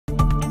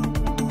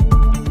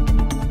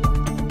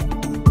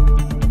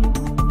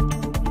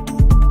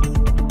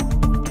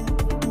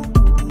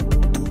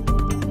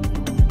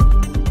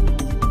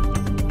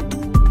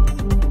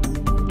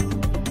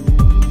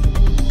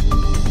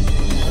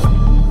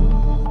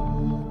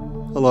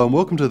Hello and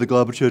welcome to the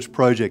Global Church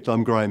Project.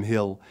 I'm Graham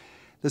Hill.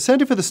 The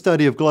Centre for the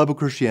Study of Global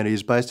Christianity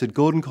is based at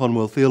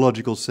Gordon-Conwell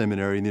Theological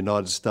Seminary in the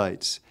United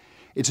States.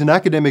 It's an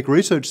academic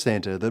research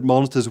centre that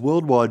monitors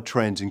worldwide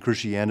trends in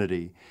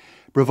Christianity,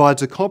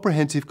 provides a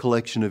comprehensive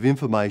collection of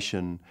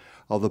information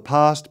of the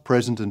past,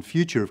 present and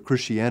future of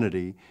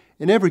Christianity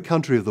in every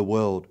country of the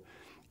world.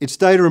 Its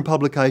data and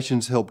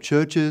publications help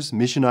churches,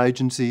 mission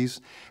agencies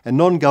and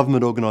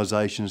non-government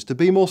organisations to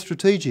be more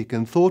strategic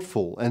and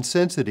thoughtful and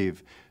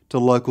sensitive to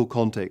local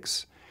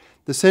contexts.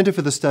 The Centre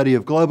for the Study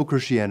of Global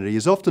Christianity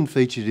is often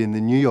featured in the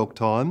New York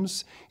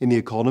Times, in the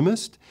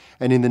Economist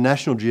and in the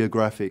National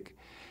Geographic.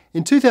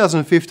 In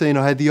 2015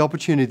 I had the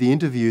opportunity to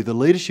interview the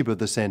leadership of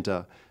the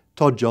Centre,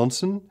 Todd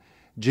Johnson,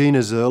 Gina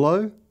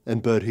Zerlo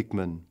and Bert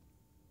Hickman.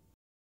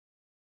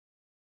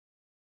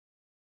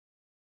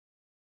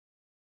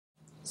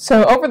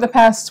 So over the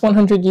past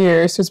 100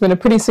 years, there's been a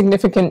pretty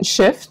significant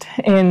shift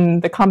in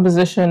the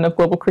composition of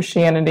global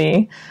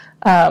Christianity.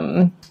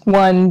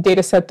 One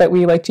data set that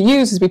we like to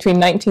use is between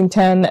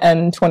 1910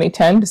 and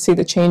 2010 to see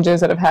the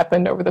changes that have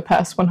happened over the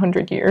past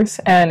 100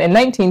 years. And in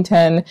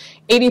 1910,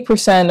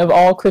 80% of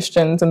all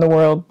Christians in the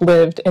world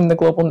lived in the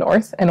global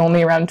north, and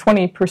only around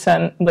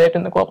 20% lived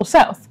in the global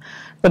south.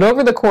 But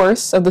over the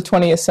course of the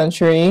 20th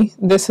century,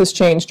 this has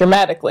changed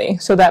dramatically,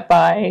 so that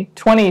by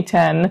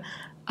 2010,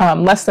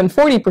 less than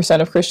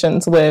 40% of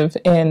Christians live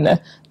in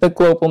the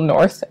global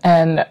north,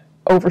 and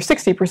over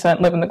 60%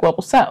 live in the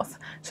global south.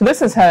 So this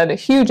has had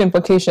huge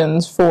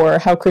implications for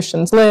how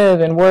Christians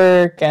live and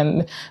work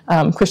and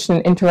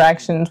Christian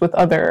interactions with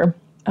other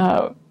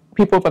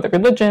people of other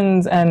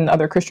religions and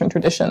other Christian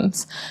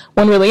traditions.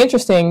 One really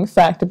interesting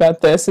fact about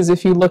this is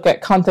if you look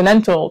at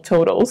continental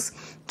totals,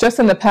 just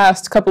in the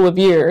past couple of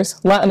years,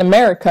 Latin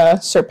America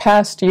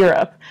surpassed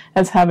Europe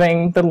as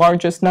having the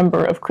largest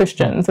number of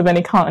Christians of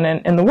any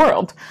continent in the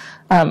world,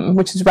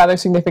 which is rather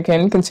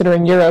significant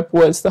considering Europe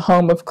was the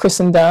home of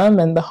Christendom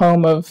and the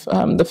home of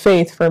the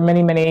faith for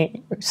many,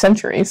 many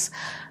centuries.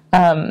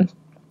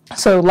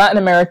 So Latin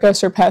America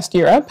surpassed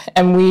Europe,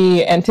 and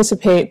we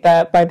anticipate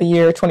that by the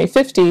year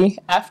 2050,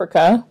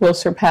 Africa will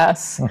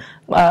surpass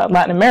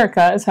Latin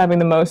America as having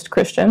the most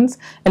Christians.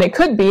 And it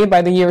could be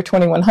by the year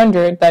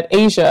 2100 that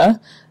Asia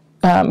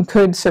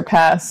could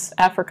surpass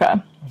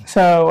Africa.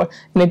 So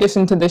in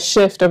addition to this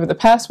shift over the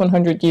past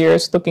 100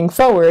 years, looking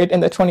forward in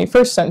the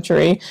 21st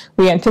century,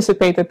 we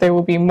anticipate that there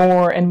will be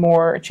more and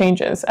more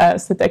changes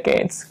as the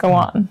decades go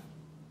on.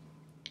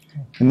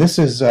 And this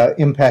has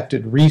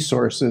impacted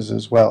resources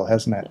as well,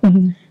 hasn't it?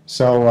 Mm-hmm.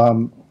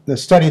 So the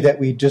study that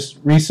we just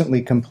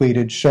recently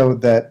completed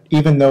showed that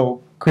even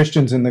though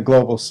Christians in the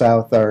global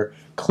south are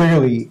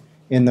clearly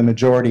in the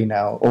majority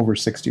now, over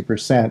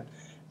 60%,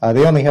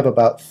 they only have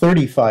about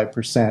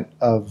 35%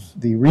 of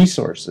the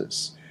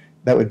resources.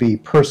 That would be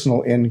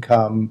personal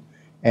income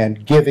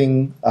and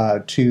giving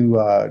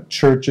to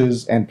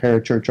churches and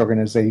parachurch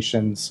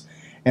organizations.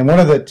 And one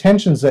of the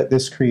tensions that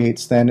this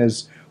creates then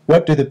is,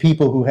 what do the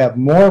people who have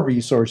more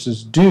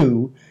resources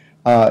do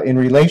in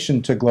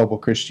relation to global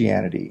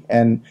Christianity?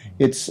 And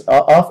it's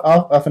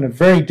often a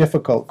very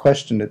difficult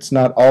question. It's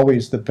not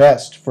always the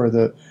best for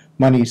the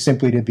money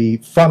simply to be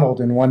funneled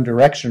in one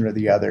direction or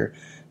the other.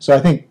 So I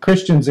think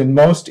Christians in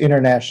most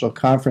international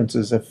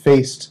conferences have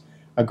faced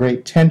a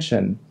great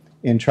tension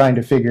in trying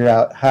to figure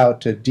out how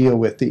to deal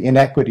with the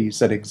inequities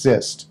that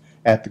exist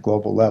at the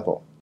global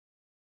level.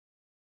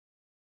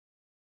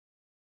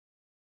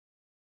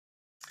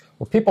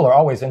 Well, people are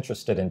always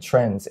interested in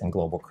trends in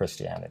global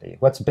Christianity,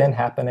 what's been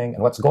happening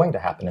and what's going to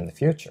happen in the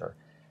future.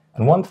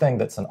 And one thing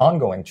that's an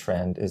ongoing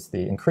trend is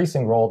the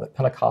increasing role that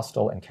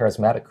Pentecostal and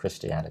charismatic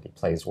Christianity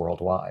plays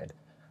worldwide.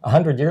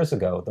 100 years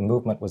ago, the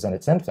movement was in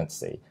its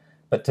infancy,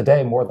 but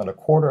today more than a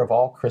quarter of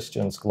all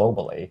Christians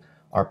globally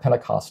are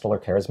Pentecostal or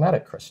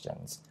charismatic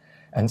Christians.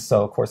 And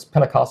so, of course,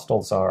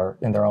 Pentecostals are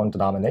in their own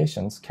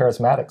denominations.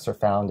 Charismatics are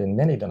found in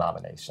many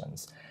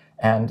denominations.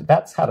 And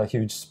that's had a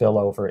huge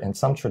spillover in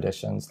some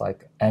traditions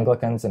like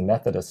Anglicans and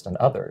Methodists and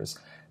others,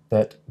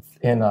 that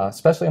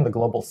especially in the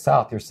global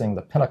south, you're seeing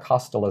the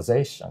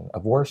Pentecostalization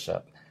of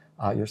worship.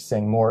 You're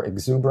seeing more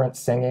exuberant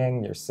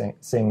singing, you're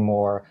seeing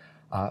more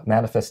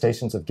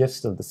manifestations of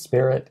gifts of the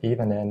Spirit,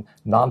 even in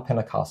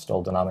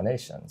non-Pentecostal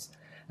denominations.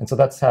 And so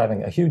that's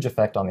having a huge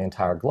effect on the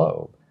entire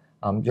globe.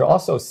 You're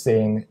also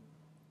seeing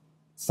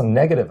some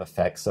negative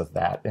effects of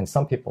that in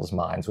some people's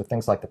minds with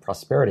things like the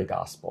prosperity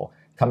gospel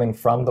coming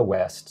from the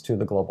West to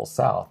the global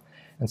South.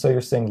 And so you're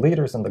seeing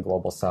leaders in the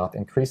global South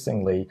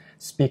increasingly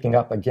speaking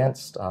up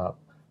against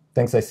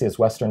things they see as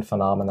Western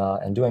phenomena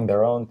and doing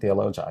their own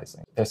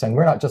theologizing. They're saying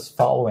we're not just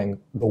following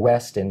the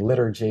West in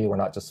liturgy, we're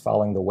not just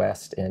following the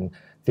West in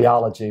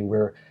theology,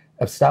 we're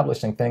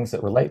establishing things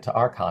that relate to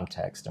our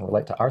context and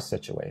relate to our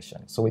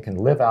situation so we can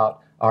live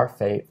out our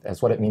faith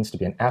as what it means to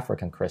be an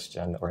African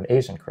Christian or an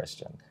Asian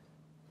Christian.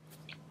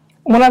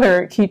 One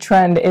other key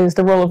trend is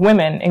the role of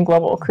women in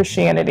global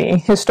Christianity.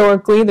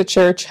 Historically, the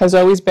church has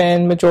always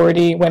been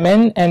majority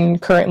women, and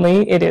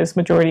currently it is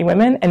majority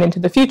women, and into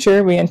the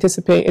future we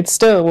anticipate it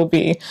still will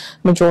be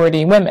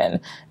majority women.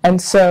 And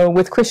so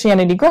with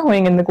Christianity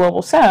growing in the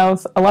global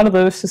south, a lot of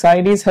those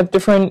societies have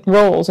different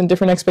roles and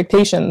different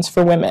expectations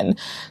for women.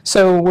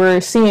 So we're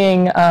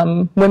seeing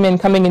women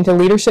coming into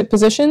leadership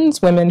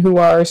positions, women who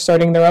are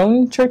starting their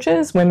own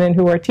churches, women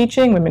who are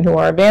teaching, women who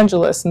are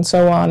evangelists, and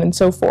so on and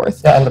so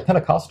forth. Yeah, and the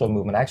Pentecostal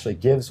movement actually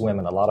gives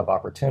women a lot of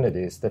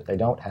opportunities that they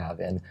don't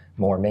have in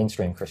more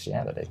mainstream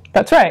Christianity.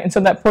 That's right, and so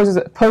that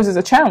poses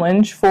a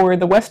challenge for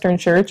the Western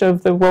Church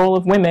of the role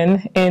of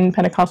women in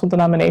Pentecostal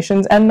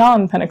denominations and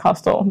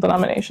non-Pentecostal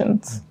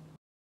denominations.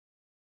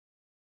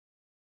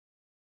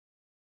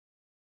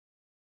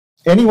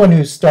 Anyone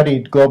who's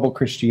studied global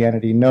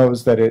Christianity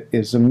knows that it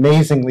is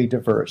amazingly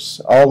diverse,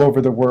 all over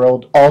the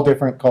world, all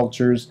different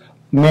cultures,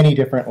 many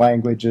different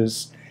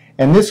languages.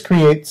 And this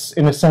creates,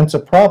 in a sense, a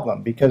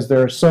problem because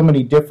there are so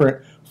many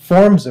different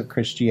forms of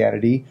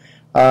Christianity.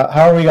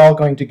 How are we all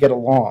going to get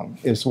along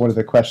is one of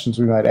the questions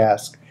we might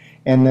ask.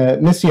 And the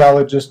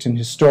missiologist and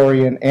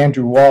historian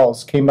Andrew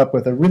Walls came up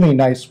with a really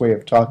nice way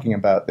of talking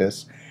about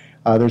this.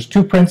 There's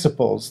two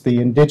principles, the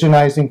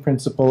indigenizing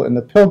principle and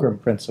the pilgrim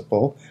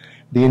principle.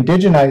 The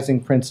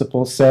indigenizing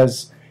principle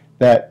says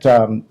that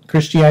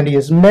Christianity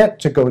is meant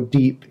to go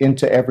deep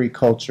into every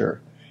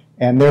culture.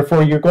 And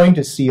therefore, you're going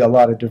to see a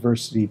lot of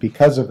diversity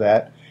because of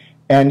that.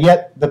 And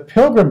yet, the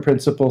pilgrim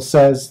principle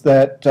says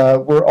that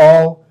we're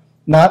all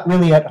not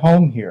really at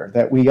home here,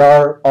 that we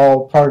are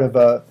all part of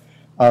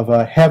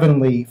a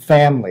heavenly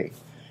family.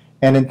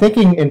 And in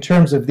thinking in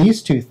terms of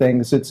these two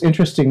things, it's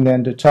interesting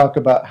then to talk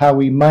about how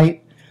we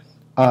might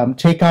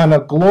take on a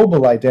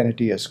global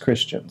identity as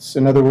Christians.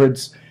 In other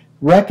words,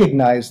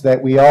 recognize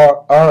that we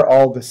are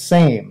all the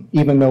same,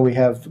 even though we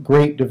have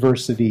great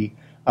diversity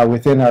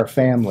within our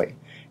family.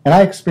 And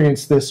I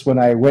experienced this when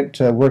I went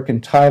to work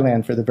in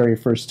Thailand for the very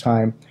first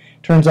time.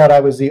 Turns out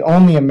I was the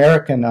only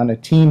American on a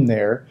team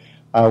there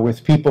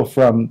with people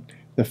from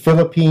the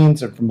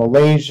Philippines and from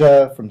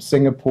Malaysia, from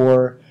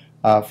Singapore,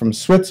 from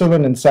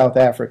Switzerland and South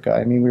Africa.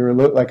 I mean, we were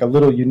like a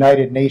little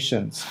United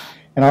Nations.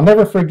 And I'll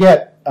never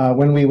forget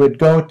when we would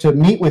go to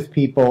meet with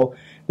people,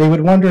 they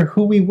would wonder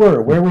who we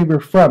were, where we were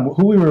from,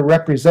 who we were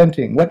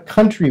representing, what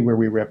country were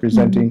we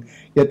representing.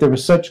 Yet there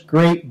was such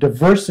great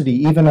diversity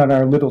even on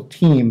our little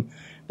team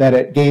that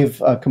it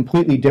gave a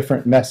completely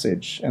different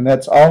message. And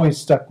that's always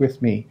stuck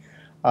with me,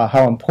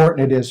 how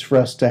important it is for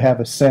us to have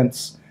a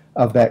sense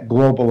of that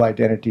global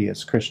identity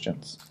as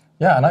Christians.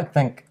 Yeah, and I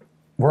think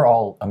we're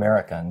all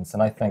Americans,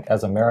 and I think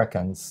as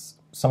Americans,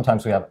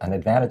 sometimes we have an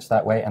advantage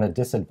that way and a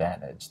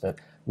disadvantage, that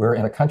we're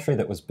in a country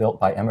that was built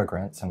by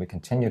immigrants, and we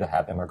continue to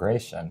have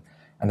immigration.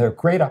 And there are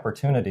great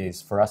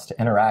opportunities for us to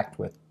interact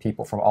with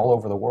people from all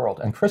over the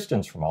world, and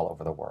Christians from all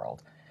over the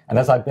world. And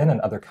as I've been in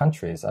other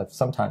countries, I've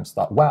sometimes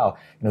thought, wow,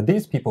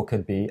 these people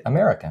could be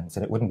Americans,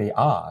 and it wouldn't be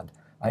odd.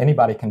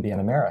 Anybody can be an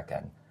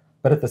American.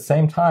 But at the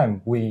same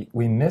time, we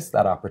miss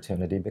that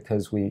opportunity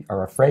because we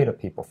are afraid of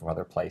people from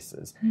other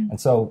places.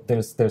 And so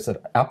there's an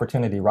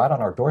opportunity right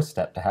on our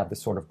doorstep to have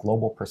this sort of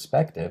global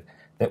perspective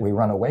that we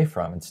run away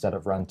from instead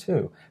of run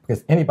to,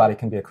 because anybody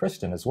can be a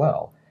Christian as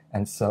well.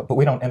 And so, but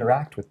we don't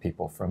interact with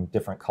people from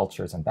different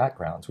cultures and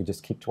backgrounds. We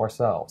just keep to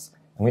ourselves.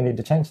 And we need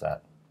to change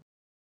that.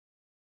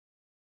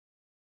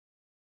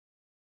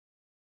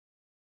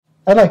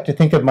 I like to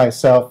think of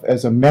myself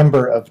as a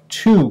member of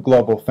two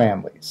global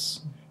families.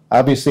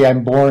 Obviously,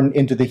 I'm born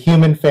into the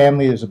human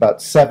family. There's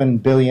about 7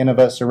 billion of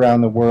us around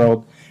the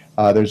world.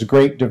 There's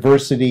great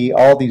diversity,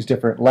 all these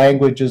different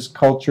languages,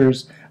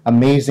 cultures,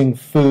 amazing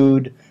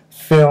food,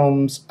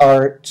 films,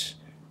 art,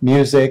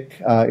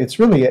 music. It's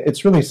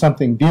really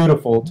something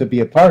beautiful to be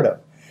a part of.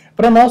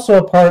 But I'm also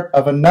a part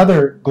of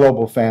another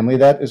global family.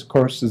 That, of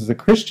course, is the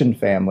Christian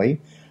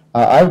family.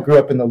 I grew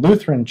up in the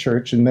Lutheran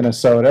Church in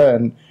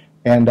Minnesota,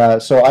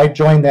 and so I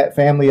joined that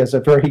family as a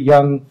very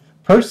young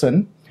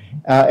person.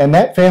 And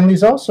that family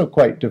is also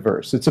quite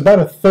diverse. It's about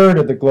a third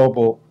of the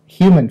global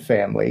human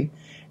family.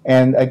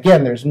 And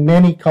again, there's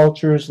many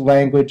cultures,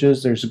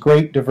 languages, there's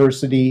great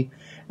diversity.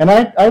 And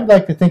I'd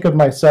like to think of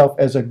myself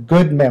as a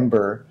good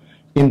member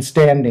in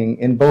standing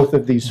in both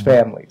of these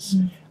families.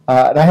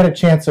 And I had a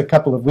chance a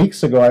couple of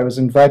weeks ago, I was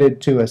invited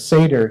to a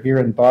Seder here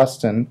in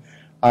Boston,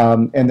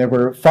 and there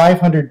were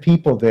 500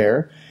 people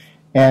there.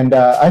 And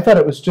I thought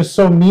it was just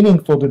so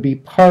meaningful to be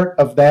part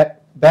of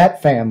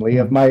that family,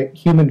 of my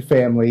human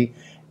family,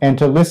 and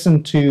to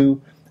listen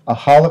to a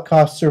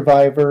Holocaust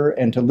survivor,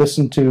 and to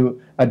listen to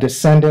a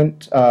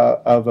descendant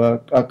of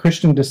a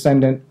Christian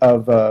descendant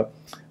of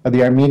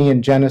the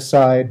Armenian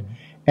genocide,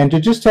 and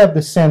to just have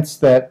the sense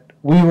that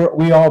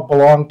we all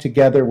belong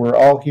together, we're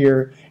all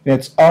here, and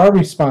it's our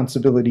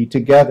responsibility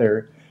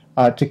together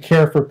to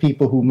care for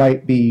people who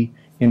might be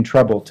in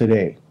trouble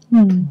today.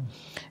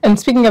 And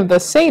speaking of the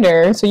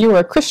Seder, so you were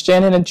a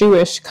Christian in a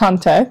Jewish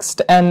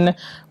context, and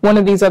one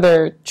of these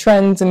other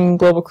trends in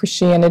global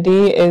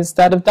Christianity is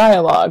that of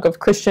dialogue, of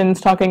Christians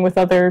talking with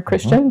other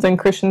Christians and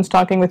Christians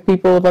talking with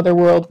people of other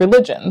world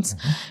religions.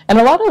 And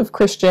a lot of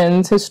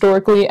Christians,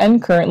 historically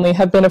and currently,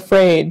 have been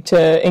afraid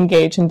to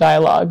engage in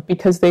dialogue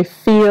because they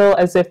feel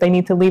as if they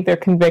need to leave their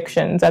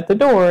convictions at the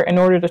door in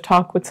order to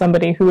talk with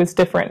somebody who is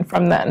different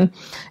from them.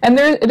 And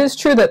it is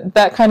true that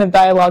that kind of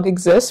dialogue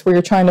exists, where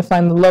you're trying to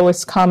find the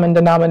lowest common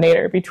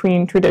denominator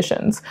between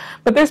traditions.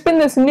 But there's been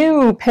this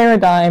new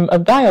paradigm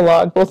of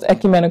dialogue, both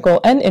ecumenical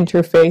and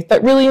interfaith,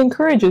 that really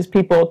encourages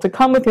people to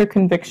come with your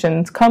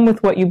convictions, come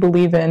with what you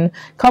believe in,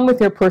 come with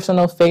your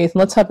personal faith, and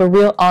let's have a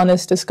real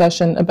honest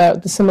discussion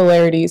about the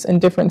similarities and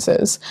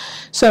differences.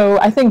 So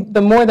I think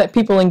the more that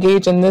people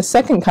engage in this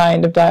second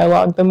kind of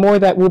dialogue, the more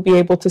that we'll be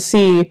able to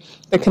see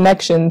the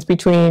connections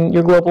between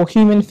your global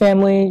human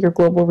family, your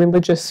global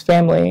religious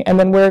family, and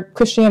then where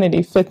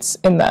Christianity fits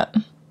in that.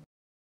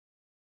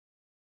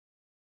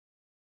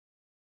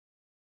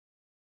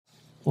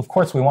 Well, of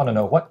course, we want to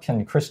know, what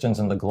can Christians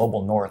in the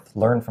global north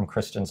learn from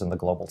Christians in the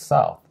global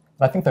south?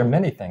 And I think there are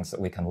many things that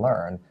we can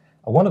learn.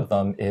 One of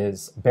them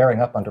is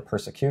bearing up under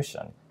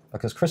persecution,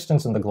 because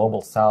Christians in the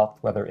global south,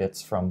 whether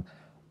it's from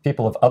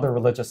people of other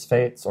religious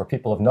faiths or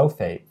people of no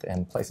faith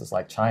in places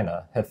like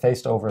China, have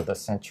faced over the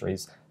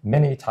centuries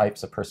many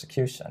types of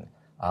persecution.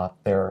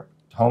 Their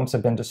homes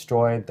have been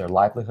destroyed, their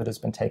livelihood has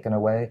been taken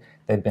away,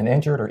 they've been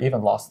injured or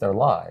even lost their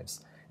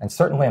lives. And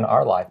certainly in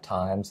our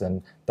lifetimes,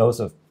 and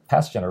those of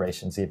past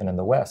generations even in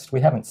the West,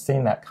 we haven't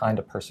seen that kind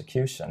of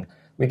persecution.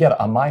 We get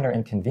a minor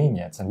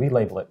inconvenience and we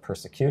label it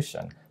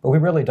persecution, but we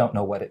really don't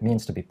know what it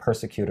means to be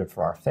persecuted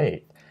for our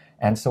faith.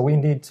 And so we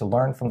need to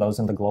learn from those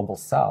in the global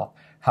south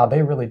how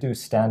they really do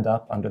stand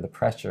up under the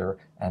pressure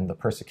and the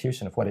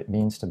persecution of what it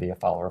means to be a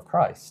follower of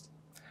Christ.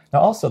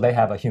 Now also they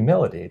have a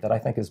humility that I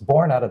think is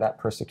born out of that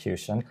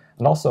persecution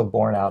and also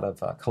born out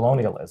of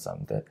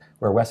colonialism,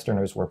 where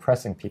Westerners were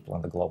oppressing people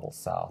in the global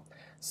south.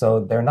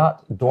 So they're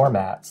not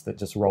doormats that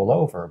just roll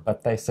over,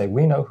 but they say,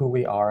 we know who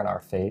we are in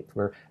our faith.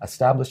 We're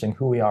establishing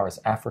who we are as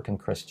African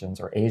Christians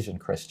or Asian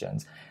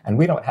Christians. And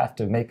we don't have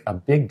to make a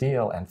big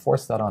deal and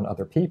force that on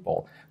other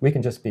people. We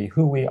can just be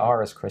who we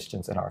are as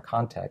Christians in our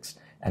context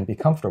and be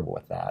comfortable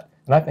with that.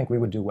 And I think we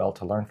would do well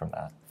to learn from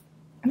that.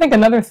 I think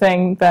another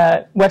thing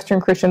that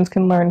Western Christians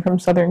can learn from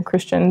Southern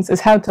Christians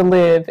is how to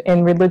live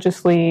in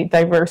religiously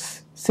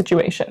diverse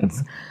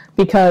situations.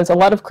 Because a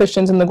lot of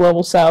Christians in the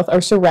global south are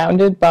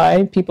surrounded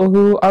by people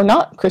who are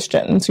not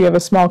Christians. You have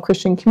a small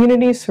Christian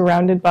community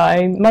surrounded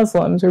by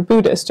Muslims or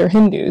Buddhists or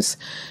Hindus.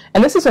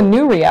 And this is a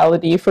new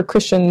reality for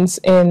Christians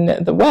in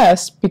the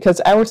West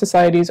because our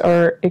societies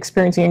are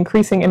experiencing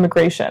increasing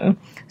immigration.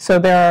 So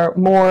there are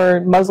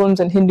more Muslims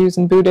and Hindus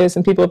and Buddhists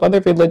and people of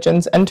other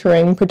religions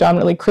entering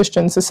predominantly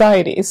Christian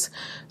societies.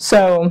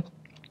 So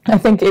I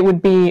think it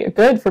would be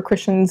good for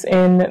Christians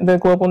in the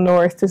global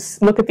north to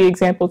look at the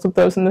examples of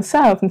those in the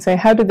south and say,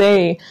 how do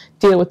they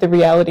deal with the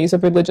realities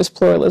of religious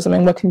pluralism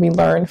and what can we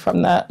learn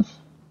from that?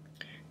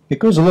 It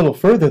goes a little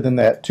further than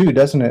that too,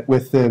 doesn't it,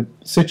 with the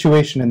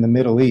situation in the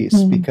Middle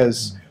East,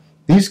 because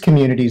these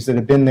communities that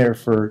have been there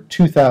for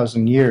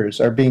 2,000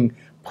 years are being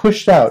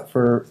pushed out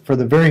for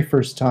the very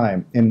first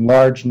time in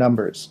large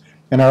numbers.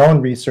 And our own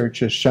research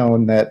has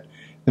shown that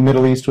the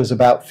Middle East was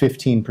about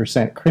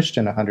 15%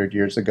 Christian 100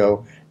 years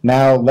ago,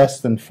 now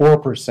less than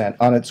 4%,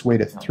 on its way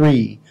to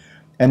 3%.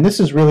 And this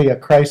is really a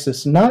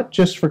crisis not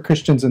just for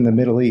Christians in the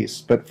Middle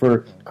East, but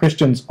for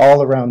Christians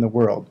all around the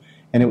world.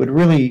 And it would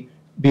really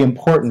be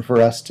important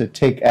for us to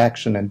take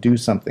action and do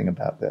something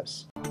about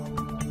this.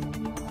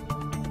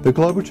 The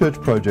Global Church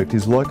Project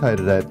is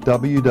located at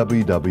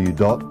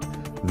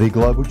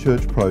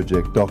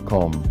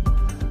www.theglobalchurchproject.com.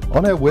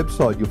 On our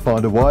website you'll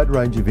find a wide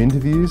range of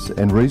interviews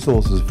and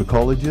resources for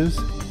colleges,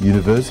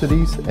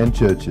 universities and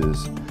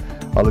churches.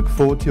 I look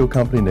forward to your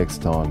company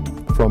next time.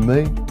 From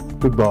me,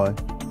 goodbye.